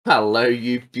Hello,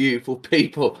 you beautiful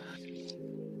people.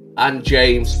 And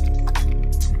James.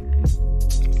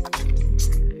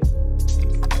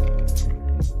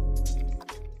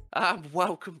 And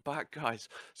welcome back, guys.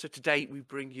 So today we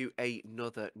bring you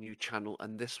another new channel,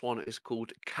 and this one is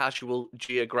called Casual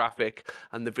Geographic,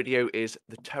 and the video is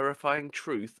The Terrifying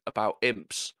Truth About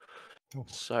Imps. Oh.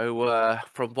 So,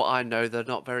 from what I know, they're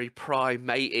not very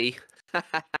primatey.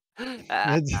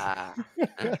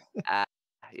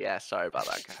 Yeah, sorry about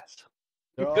that, guys.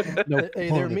 No Hey,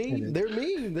 pun they're mean. intended. They're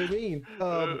mean. They're mean.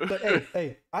 But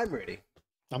hey, I'm ready.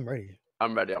 I'm ready.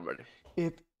 I'm ready.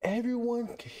 If everyone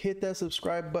could hit that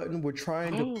subscribe button, we're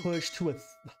trying to push to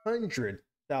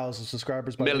 100,000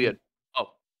 subscribers by Million.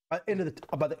 by the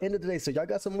end of the day. So y'all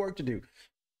got some work to do.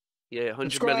 Yeah,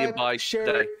 100 Subscribe, million by share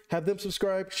today. it, have them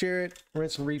subscribe, share it,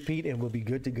 rinse and repeat, and we'll be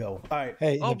good to go. All right.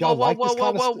 Hey, Oh, if y'all like this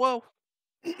kind of whoa.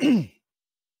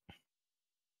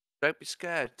 Don't be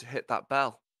scared to hit that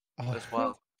bell as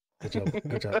well. Good job.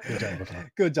 Bulldog.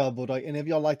 Good job, Bulldog. And if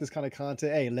y'all like this kind of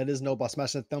content, hey, let us know by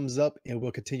smashing a thumbs up, and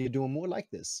we'll continue doing more like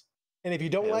this. And if you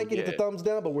don't Hell like it, hit the yeah. thumbs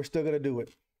down, but we're still gonna do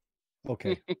it.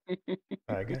 Okay.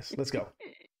 All right, guys, let's go.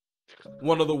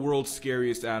 One of the world's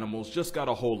scariest animals just got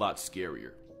a whole lot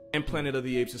scarier, and Planet of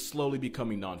the Apes is slowly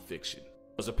becoming non-fiction.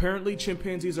 Because apparently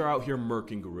chimpanzees are out here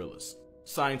murking gorillas.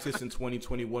 Scientists in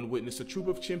 2021 witnessed a troop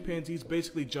of chimpanzees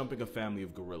basically jumping a family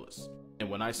of gorillas.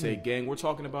 And when I say gang, we're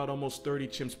talking about almost 30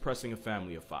 chimps pressing a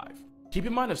family of 5. Keep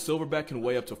in mind, a silverback can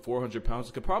weigh up to 400 pounds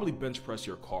and could probably bench press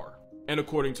your car. And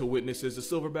according to witnesses, the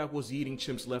silverback was eating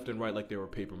chimps left and right like they were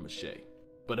paper mache.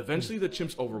 But eventually the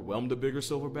chimps overwhelmed the bigger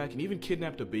silverback and even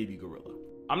kidnapped a baby gorilla.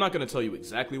 I'm not going to tell you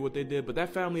exactly what they did, but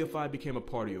that family of 5 became a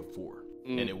party of 4.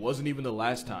 And it wasn't even the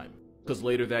last time. Because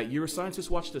later that year, scientists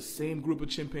watched the same group of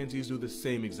chimpanzees do the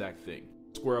same exact thing.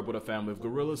 Square up with a family of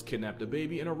gorillas, kidnapped a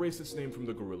baby, and erase its name from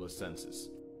the gorilla census.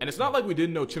 And it's not like we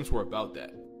didn't know chimps were about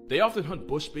that. They often hunt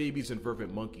bush babies and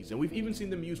vervet monkeys, and we've even seen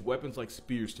them use weapons like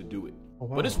spears to do it. Oh,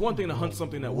 wow. But it's one thing to hunt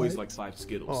something that weighs like 5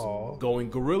 Skittles. Aw.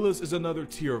 Going gorillas is another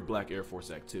tier of Black Air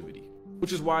Force activity.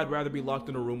 Which is why I'd rather be locked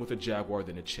in a room with a jaguar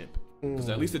than a chimp. Because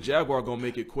at least a jaguar gonna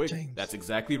make it quick. James. That's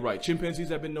exactly right. Chimpanzees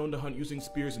have been known to hunt using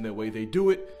spears, and the way they do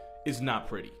it is not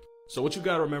pretty. So what you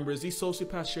gotta remember is these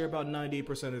sociopaths share about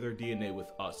 98% of their DNA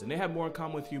with us, and they have more in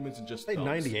common with humans than just Hey, thumbs.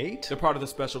 98? They're part of the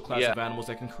special class Yeah. of animals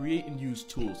that can create and use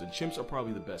tools, and chimps are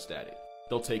probably the best at it.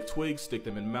 They'll take twigs, stick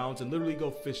them in mounds, and literally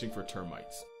go fishing for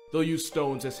termites. They'll use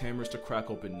stones as hammers to crack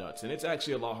open nuts, and it's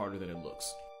actually a lot harder than it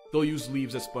looks. They'll use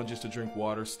leaves as sponges to drink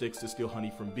water, sticks to steal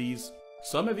honey from bees.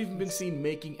 Some have even been seen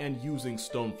making and using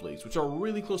stone flakes, which are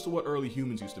really close to what early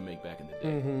humans used to make back in the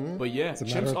day. But yeah, a matter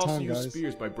chimps of also time, use guys.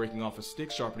 spears by breaking off a stick,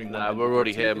 sharpening one Nah, end we're with a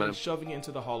already tip, here, and then man. shoving it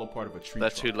into the hollow part of a tree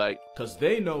That's too trunk. late. Because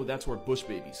they know that's where bush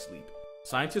babies sleep.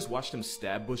 Scientists watched them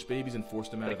stab bush babies and force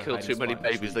them out They of their kill hiding too many spot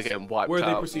in the babies, they're trees, getting wiped where they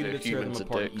out. proceeded to tear them Humans are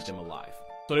apart and eat dicks. them alive.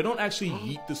 So they don't actually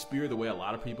yeet the spear the way a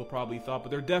lot of people probably thought,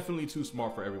 but they're definitely too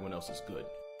smart for everyone else's good.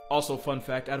 Also, fun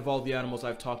fact, out of all the animals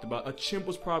I've talked about, a chimp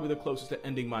was probably the closest to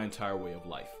ending my entire way of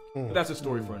life. But that's a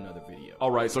story for another video.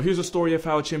 Alright, so here's a story of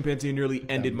how a chimpanzee nearly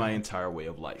ended my entire way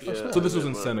of life. Yeah, So this was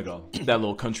in man. Senegal, that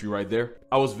little country right there.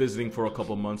 I was visiting for a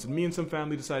couple months, and me and some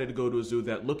family decided to go to a zoo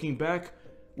that, looking back,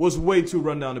 was way too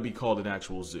rundown to be called an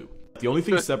actual zoo. The only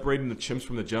thing separating the chimps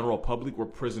from the general public were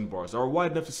prison bars that were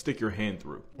wide enough to stick your hand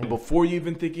through. And before you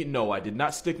even think it, no, I did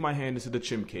not stick my hand into the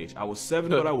chimp cage. I was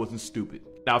 7, but I wasn't stupid.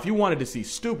 Now, if you wanted to see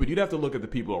stupid, you'd have to look at the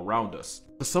people around us.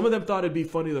 But some of them thought it'd be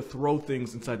funny to throw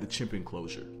things inside the chimp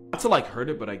enclosure. Not to like hurt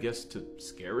it, but I guess to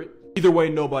scare it. Either way,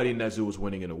 nobody in that zoo was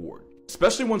winning an award.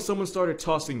 Especially when someone started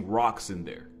tossing rocks in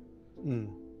there.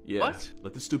 Yeah, What?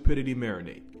 let the stupidity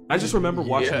marinate. I just remember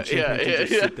watching Yeah, chimpanzees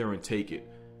just yeah. sit there and take it.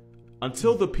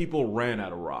 Until the people ran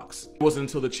out of rocks. It wasn't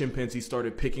until the chimpanzees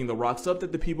started picking the rocks up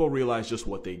that the people realized just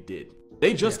what they did.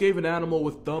 They just gave an animal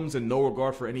with thumbs and no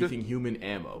regard for anything human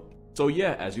ammo. So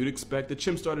yeah, as you'd expect, the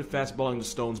chimp started fastballing the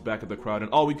stones back at the crowd,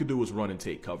 and all we could do was run and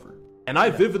take cover. And I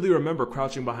vividly remember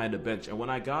crouching behind a bench, and when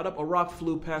I got up, a rock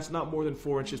flew past not more than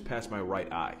 4 inches past my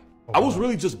right eye. I was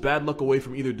really just bad luck away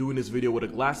from either doing this video with a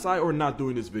glass eye or not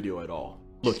doing this video at all.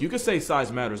 Look, you can say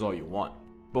size matters all you want,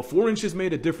 but 4 inches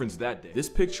made a difference that day. This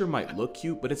picture might look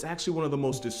cute, but it's actually one of the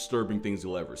most disturbing things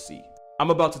you'll ever see. I'm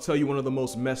about to tell you one of the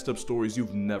most messed up stories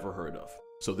you've never heard of.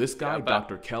 So this guy,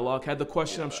 Dr. Kellogg, had the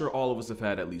question I'm sure all of us have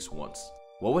had at least once.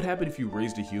 What would happen if you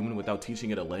raised a human without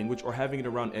teaching it a language or having it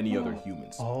around any other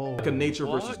humans? Like a nature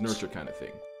versus What? nurture kind of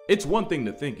thing. It's one thing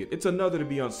to think it, it's another to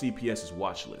be on CPS's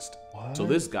watch list. So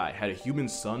this guy had a human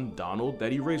son, Donald,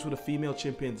 that he raised with a female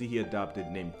chimpanzee he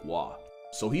adopted named Gua.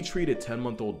 So he treated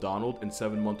 10-month-old Donald and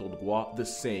 7-month-old Gua the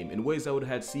same in ways that would have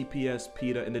had CPS,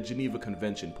 PETA, and the Geneva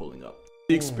Convention pulling up.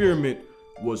 The experiment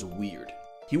was weird.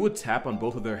 He would tap on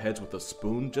both of their heads with a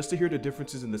spoon just to hear the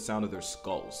differences in the sound of their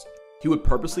skulls. He would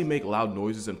purposely make loud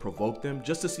noises and provoke them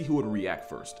just to see who would react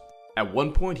first. At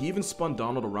one point, he even spun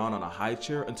Donald around on a high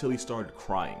chair until he started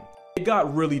crying. It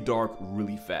got really dark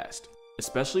really fast,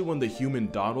 especially when the human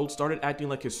Donald started acting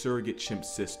like his surrogate chimp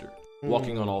sister,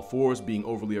 walking on all fours, being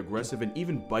overly aggressive, and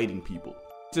even biting people.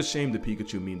 It's a shame the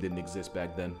Pikachu meme didn't exist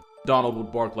back then. Donald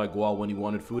would bark like Gual when he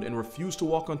wanted food and refused to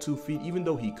walk on 2 feet even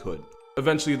though he could.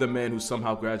 Eventually, the man who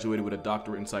somehow graduated with a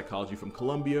doctorate in psychology from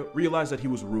Columbia realized that he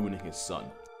was ruining his son.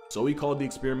 So he called the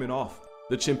experiment off.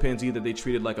 The chimpanzee that they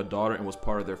treated like a daughter and was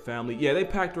part of their family, yeah, they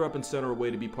packed her up and sent her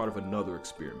away to be part of another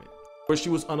experiment, where she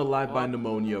was unalived by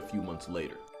pneumonia a few months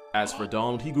later. As for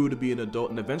Donald, he grew to be an adult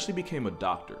and eventually became a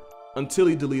doctor, until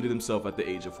he deleted himself at the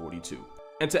age of 42.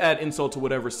 And to add insult to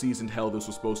whatever seasoned hell this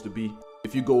was supposed to be,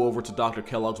 if you go over to Dr.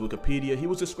 Kellogg's Wikipedia, he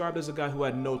was described as a guy who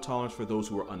had no tolerance for those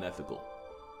who were unethical.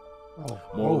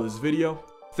 Moral of this video,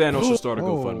 Thanos should start a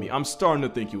GoFundMe. I'm starting to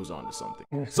think he was onto something.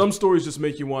 Some stories just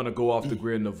make you want to go off the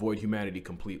grid and avoid humanity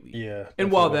completely. Yeah.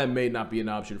 And while that may not be an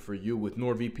option for you, with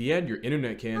NordVPN, your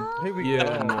internet can.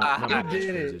 Yeah, not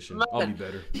transition. I'll be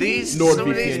better. Some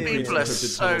of these people are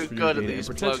so good at these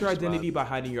protect your identity by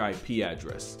hiding your IP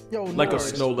address. Like a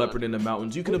snow leopard in the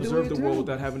mountains, you can observe the world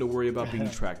without having to worry about being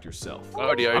tracked yourself.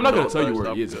 I'm not going to tell you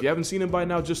where he is. If you haven't seen him by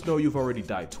now, just know you've already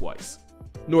died twice.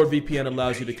 NordVPN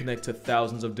allows you to connect to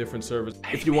thousands of different servers.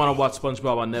 If you want to watch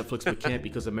SpongeBob on Netflix but can't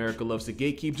because America loves to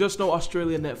gatekeep, just know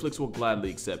Australia Netflix will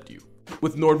gladly accept you.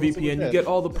 With NordVPN, you get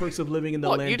all the perks of living in the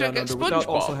land down under without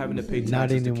also having to pay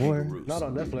taxes to kangaroos. Not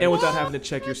on Netflix. And without having to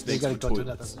check your stakes for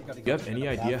toilets. Do you have any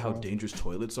idea how dangerous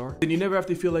toilets are? Then you never have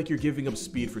to feel like you're giving up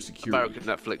speed for security.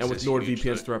 And with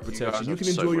NordVPN's threat protection, you can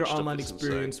enjoy your online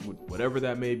experience with whatever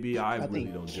that may be. I really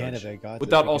don't judge.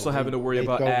 Without also having to worry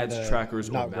about ads, trackers,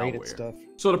 or malware.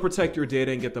 So to protect your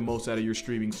data and get the most out of your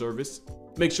streaming service,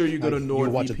 make sure you go to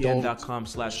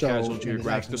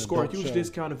nordvpn.com/casualgeographic to score a huge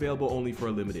discount available only for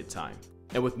a limited time.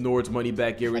 And with Nord's money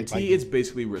back guarantee, it's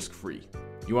basically risk-free.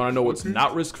 You want to know what's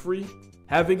not risk-free?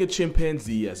 Having a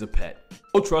chimpanzee as a pet.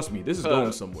 Oh, trust me, this is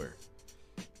going somewhere.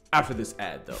 After this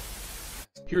ad, though.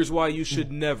 Here's why you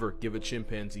should never give a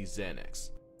chimpanzee Xanax.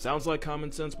 Sounds like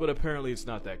common sense, but apparently it's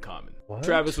not that common. What?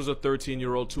 Travis was a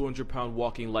 13-year-old, 200-pound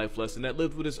walking life lesson that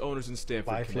lived with his owners in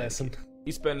Stanford, Connecticut.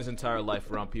 He spent his entire life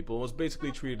around people and was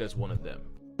basically treated as one of them.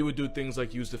 He would do things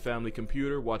like use the family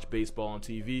computer, watch baseball on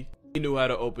TV. He knew how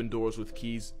to open doors with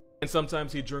keys, and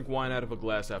sometimes he'd drink wine out of a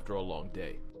glass after a long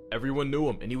day. Everyone knew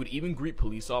him, and he would even greet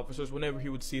police officers whenever he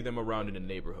would see them around in the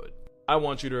neighborhood. I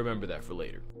want you to remember that for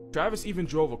later. Travis even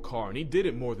drove a car, and he did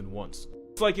it more than once.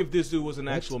 It's like if this dude was an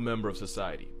actual member of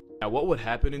society. Now, what would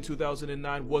happen in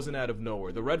 2009 wasn't out of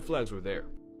nowhere. The red flags were there.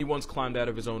 He once climbed out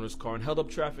of his owner's car and held up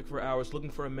traffic for hours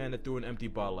looking for a man that threw an empty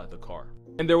bottle at the car.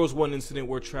 And there was one incident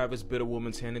where Travis bit a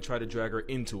woman's hand and tried to drag her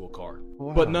into a car.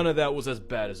 Wow. But none of that was as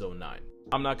bad as 09.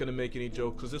 I'm not going to make any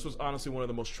jokes because this was honestly one of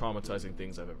the most traumatizing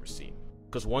things I've ever seen.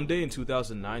 Because one day in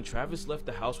 2009, Travis left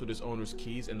the house with his owner's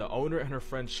keys, and the owner and her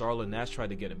friend Charlotte Nash tried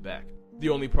to get him back. The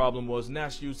only problem was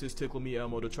Nash used his Tickle Me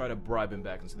Elmo to try to bribe him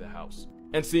back into the house.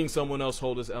 And seeing someone else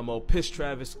hold his Elmo pissed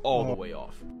Travis all the way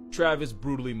off. Travis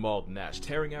brutally mauled Nash,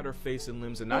 tearing out her face and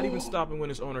limbs and not even stopping when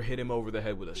his owner hit him over the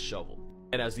head with a shovel.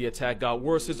 And as the attack got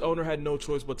worse, his owner had no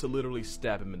choice but to literally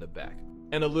stab him in the back.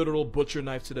 And a literal butcher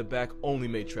knife to the back only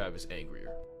made Travis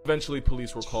angrier. Eventually,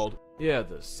 police were called. Yeah,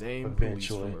 the same police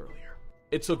from earlier.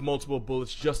 It took multiple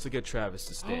bullets just to get Travis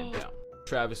to stand down.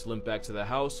 Travis limped back to the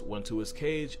house, went to his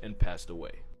cage, and passed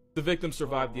away. The victim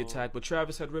survived the attack, but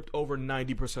Travis had ripped over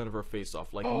 90% of her face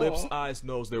off, like lips, eyes,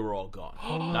 nose, they were all gone.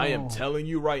 And I am telling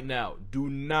you right now, do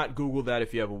not Google that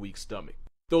if you have a weak stomach.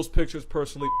 Those pictures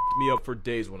personally f***ed me up for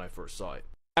days when I first saw it.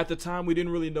 At the time, we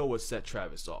didn't really know what set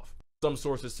Travis off. Some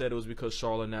sources said it was because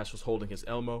Charlotte Nash was holding his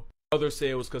Elmo. Others say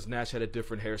it was because Nash had a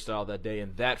different hairstyle that day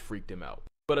and that freaked him out.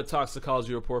 But a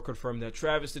toxicology report confirmed that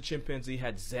Travis the chimpanzee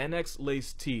had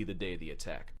Xanax-laced tea the day of the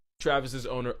attack. Travis's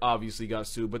owner obviously got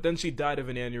sued, but then she died of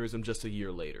an aneurysm just a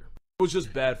year later. It was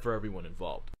just bad for everyone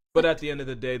involved. But at the end of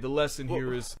the day, the lesson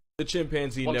here is the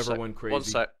chimpanzee never went crazy. One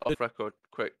sec, off record,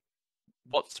 quick.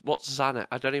 What's Xanax?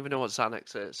 I don't even know what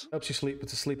Xanax is. Helps you sleep.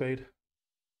 It's a sleep aid.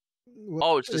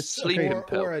 Oh, it's a sleeping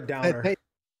pill. Or a downer.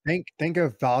 Think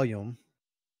of Valium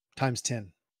times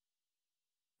 10.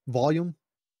 Volume.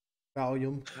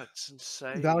 That's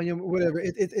insane. Valium, whatever.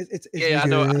 It's yeah, I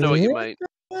know what you mean.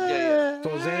 Yeah. So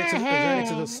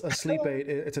Xanax is a sleep aid.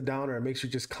 It's a downer. It makes you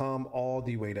just calm all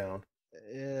the way down.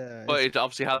 Yeah. But it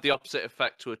obviously had the opposite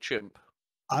effect to a chimp.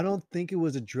 I don't think it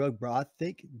was a drug, bro. I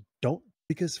think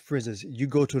because Frizzes, you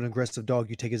go to an aggressive dog,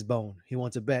 you take his bone. He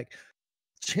wants it back.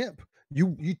 Chimp,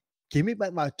 you give me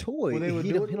back my toy. Well, they would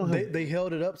He do don't- he don't it. have- They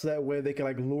held it up so that way they could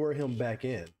like lure him back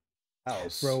in.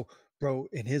 House. bro,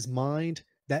 in his mind,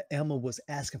 that Emma was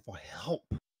asking for help.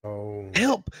 Oh.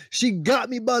 Help! She got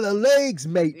me by the legs,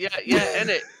 mate. Yeah,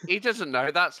 and he doesn't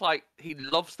know. That's like he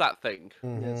loves that thing.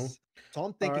 Mhm. Yes. So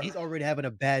I'm thinking Alright. he's already having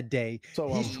a bad day.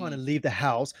 So, He's trying to leave the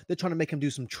house. They're trying to make him do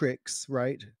some tricks,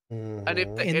 right? And if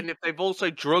Mhm. and if they've also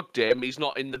drugged him, he's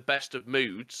not in the best of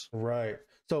moods. Right.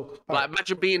 So all Like right.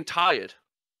 imagine being tired.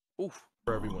 Oof.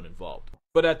 For everyone involved.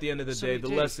 But at the end of the So day, he the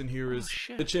did. lesson here Oh, is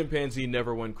shit. the chimpanzee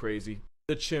never went crazy.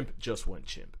 The chimp just went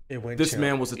chimp. It went This chimp.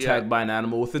 man was attacked by an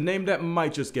animal with a name that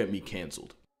might just get me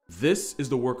canceled. This is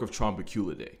the work of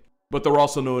Trombiculidae, but they're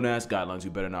also known as, guidelines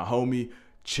you better not homie,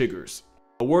 chiggers.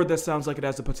 A word that sounds like it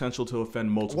has the potential to offend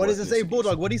multiple What does it say, ethnicities.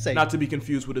 Bulldog? What do you say? Not to be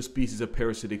confused with a species of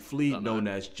parasitic flea Don't know. known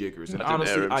as jiggers. And I didn't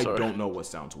honestly, hear him, I sorry. don't know what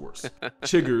sounds worse.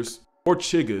 Chiggers, or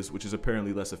chiggas, which is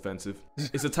apparently less offensive,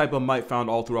 is a type of mite found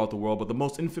all throughout the world, but the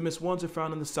most infamous ones are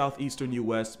found in the southeastern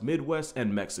US, Midwest,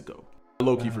 and Mexico. I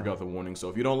low-key forgot the warning, so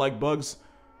if you don't like bugs,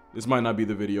 this might not be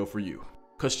the video for you.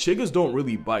 Cause chiggas don't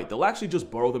really bite, they'll actually just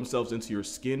burrow themselves into your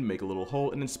skin, make a little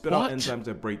hole, and then spit out What? enzymes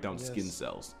that break down skin Yes.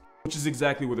 cells. Which is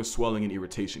exactly where the swelling and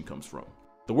irritation comes from.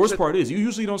 The worst part is, you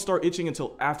usually don't start itching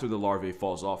until after the larvae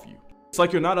falls off you. It's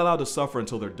like you're not allowed to suffer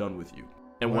until they're done with you.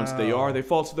 And once they Wow. are, they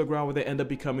fall to the ground where they end up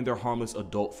becoming their harmless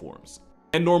adult forms.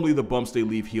 And normally the bumps they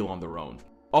leave heal on their own.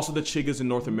 Also, the chiggas in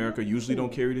North America usually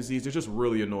don't carry disease, they're just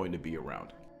really annoying to be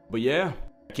around. But yeah,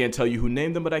 I can't tell you who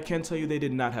named them, but I can tell you they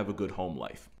did not have a good home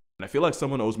life. And I feel like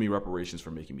someone owes me reparations for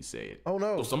making me say it. Oh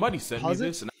no. So somebody sent me How's it?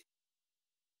 this, and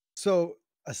So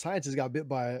a scientist got bit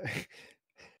by a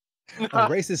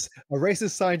racist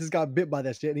scientist got bit by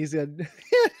that shit, and he said,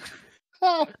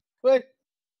 "Ah, wait."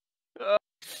 A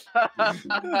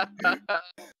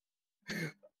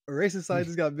racist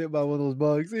scientist got bit by one of those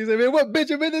bugs. He said, "Man, what bitch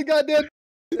am in this goddamn?"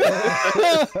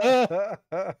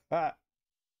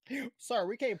 Sorry,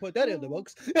 we can't put that in the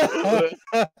books.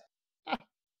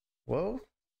 Well.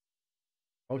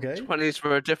 Okay. 20s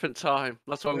were a different time.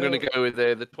 That's what I'm going to go with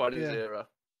there, the 20s Yeah. era.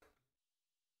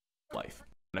 life.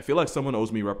 And I feel like someone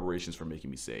owes me reparations for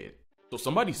making me say it. So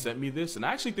somebody sent me this, and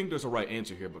I actually think there's a right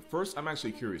answer here, but first I'm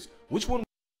actually curious, which one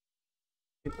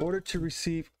In order to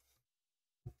receive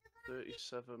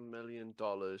 $37 million.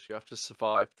 You have to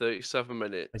survive 37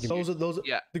 minutes. like, those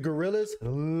Yeah. the gorillas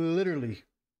literally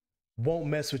won't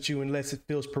mess with you unless it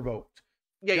feels provoked.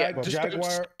 Yeah. Jaguar- Just don't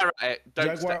Jaguar- stare at it. Don't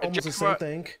Jaguar stare. almost the Jaguar,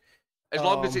 same thing. as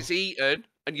long as Um, it's eaten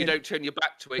and you and don't turn your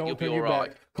back to it, you'll Don't be turn all your right.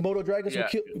 back. Komodo dragons Yeah. will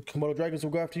kill. Komodo dragons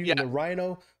will go after you. Yeah. And the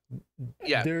rhino,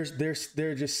 Yeah. they're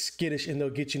just skittish and they'll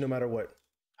get you no matter what.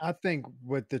 I think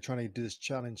what they're trying to do this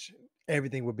challenge,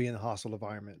 everything would be in a hostile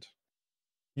environment.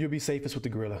 You'll be safest with the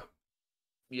gorilla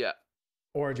Yeah.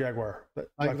 or a jaguar. Like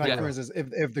Yeah. for instance,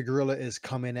 if the gorilla is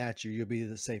coming at you, you'll be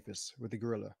the safest with the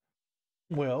gorilla.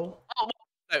 Well,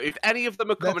 No, if any of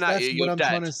them are coming at That's you, what you're I'm dead.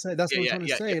 trying to say. That's what I'm trying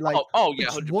to say. Yeah. Like, oh,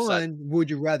 yeah, which 100%. one would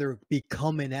you rather be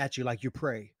coming at you like you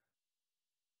prey?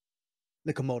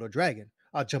 The Komodo dragon.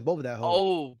 I'll jump over that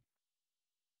hole.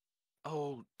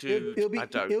 Oh, dude. it'll be I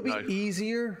don't it'll know. be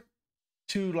easier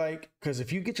to like because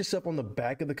if you get yourself on the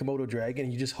back of the Komodo dragon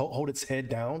and you just hold its head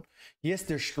down, yes,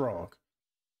 they're strong,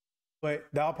 but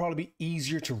that'll probably be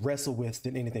easier to wrestle with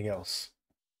than anything else.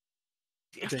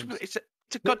 You have to- James. it's a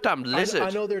goddamn lizard. I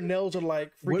know their nails are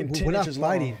like freaking 10 We're not inches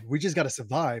fighting. long. We just got to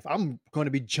survive. I'm going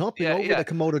to be jumping Yeah, over yeah.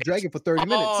 the Komodo dragon for 30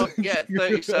 Oh, minutes. yeah,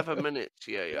 37 minutes.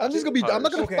 Yeah. I'm just gonna be. I'm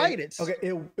not gonna Okay, fight it.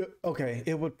 Okay,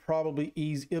 it would probably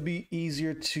it'll be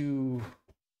easier to.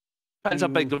 Depends how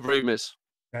big the room is.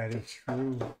 That is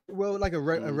true. Well, like a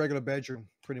Mm. regular bedroom,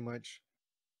 pretty much.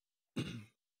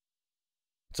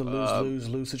 It's a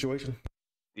lose situation.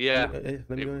 Yeah. Let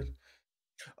me go ahead.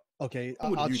 Okay, What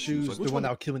would I'll you choose? choose Like, the which one one-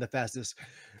 that'll kill me the fastest.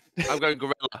 I'm going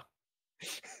gorilla.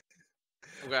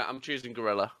 Okay, I'm choosing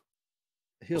gorilla.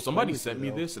 He'll somebody kill sent too, me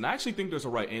though. this, and I actually think there's a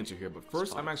right answer here, but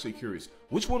first I'm actually curious,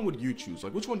 which one would you choose?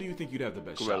 Like, which one do you think you'd have the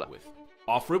best Gorilla. shot with?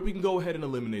 Off rip, we can go ahead and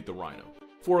eliminate the rhino.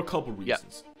 For a couple Yeah.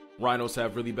 reasons. Rhinos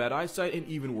have really bad eyesight and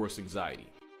even worse anxiety.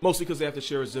 Mostly because they have to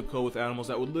share a zip code with animals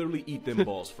that would literally eat them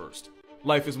balls first.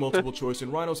 Life is multiple choice,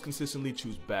 and rhinos consistently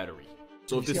choose battery.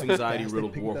 So if You this see how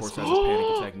anxiety-riddled fast they pick warhorse up has that a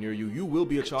panic attack near you, you will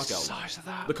be a chalk outlaw. Size of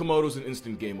that. The Komodo's an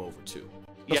instant game over too.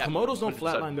 Because Yeah, Komodos don't 100%.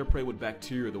 flatline their prey with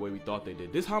bacteria the way we thought they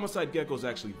did. This homicide gecko is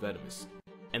actually venomous.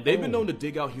 And they've been known to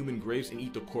dig out human graves and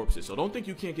eat the corpses, so don't think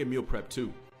you can't get meal prep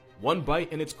too. One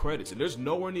bite and it's credits, and there's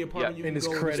nowhere in the apartment you and can it's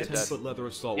go where this credits. 10-foot leather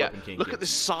assault Yeah, weapon can't look get at the you.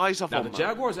 size of Now, them. the man.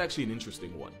 jaguar is actually an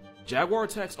interesting one. Jaguar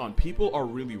attacks on people are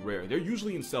really rare. They're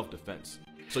usually in self-defense.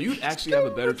 So you'd actually have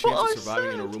a better chance of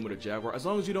surviving in a room with a jaguar as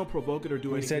long as you don't provoke it or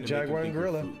do We anything said to make jaguar it and think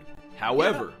you're gorilla. food.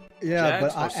 However, Yeah,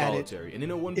 Jags but I are added solitary, and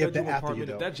in a if one-bedroom they're after you, apartment,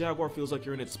 if though. that jaguar feels like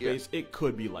you're in its space, it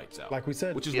could be lights out. Like we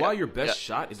said. Which is Yeah, why your best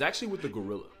yeah. shot is actually with the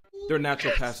gorilla. They're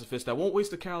natural pacifists that won't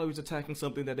waste the calories attacking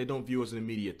something that they don't view as an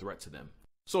immediate threat to them.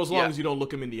 So as long as you don't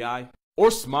look him in the eye or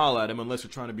smile at him, unless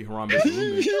you're trying to be Harambe's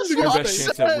roommate, your what best I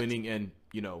chance said. at winning and,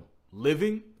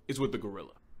 living is with the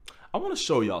gorilla. I want to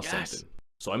show y'all something.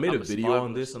 So I made a was video on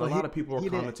marvelous. this, and a Well, lot of people are he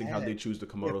didn't commenting how they add choose the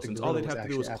if Komodo the since all they'd gorilla have to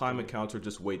was do is actually climb a after counter,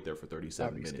 just wait there for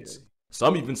 37 That'd be minutes. scary.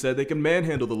 Some even said they can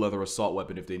manhandle the leather assault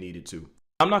weapon if they needed to.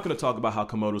 I'm not going to talk about how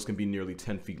Komodos can be nearly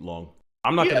 10 feet long.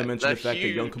 I'm not going to mention the they're fact that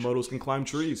young huge. Komodos can climb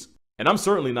trees. And I'm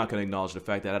certainly not going to acknowledge the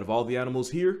fact that out of all the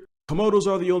animals here, Komodos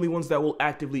are the only ones that will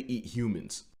actively eat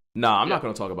humans. Nah, I'm not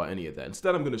going to talk about any of that.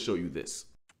 Instead, I'm going to show you this.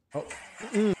 Oh,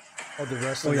 the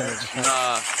rest of yeah.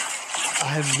 that. I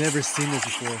have never seen this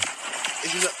before.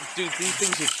 Dude, these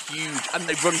things are huge, and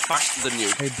they run faster than you.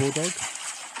 Hey, Bulldog.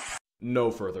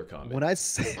 No further comment. When I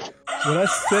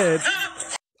said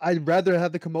I'd rather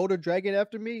have the Komodo dragon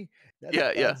after me. That's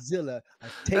Yeah. Godzilla. I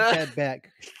take that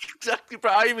back. Exactly,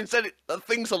 bro. I even said it. That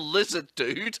thing's a lizard,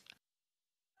 dude.